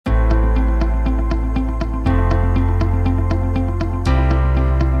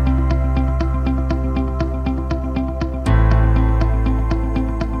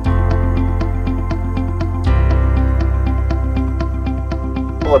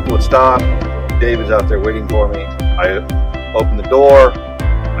Something would stop. David's out there waiting for me. I open the door.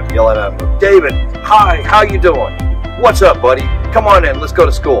 I'm yelling at him, David, hi, how you doing? What's up, buddy? Come on in, let's go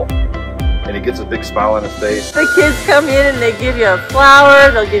to school. And he gets a big smile on his face. The kids come in and they give you a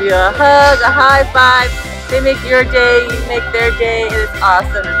flower, they'll give you a hug, a high five. They make your day, you make their day, and it's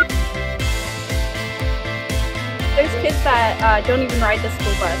awesome. There's kids that don't even ride the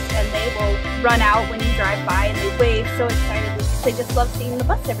school bus, and they will run out when you drive by and they wave so excitedly. They just love seeing the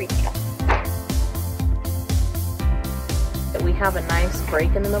bus every day. We have a nice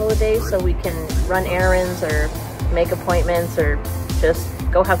break in the middle of the day so we can run errands or make appointments or just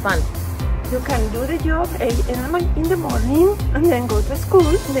go have fun. You can do the job 8 in the morning and then go to school,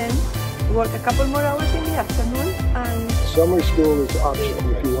 then work a couple more hours in the afternoon. And summer school is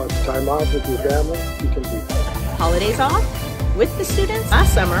optional. If you want time off with your family, you can do that. Holidays off with the students.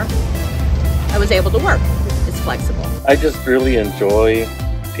 Last summer, I was able to work. It's flexible. I just really enjoy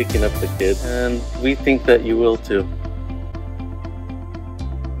picking up the kids, and we think that you will too.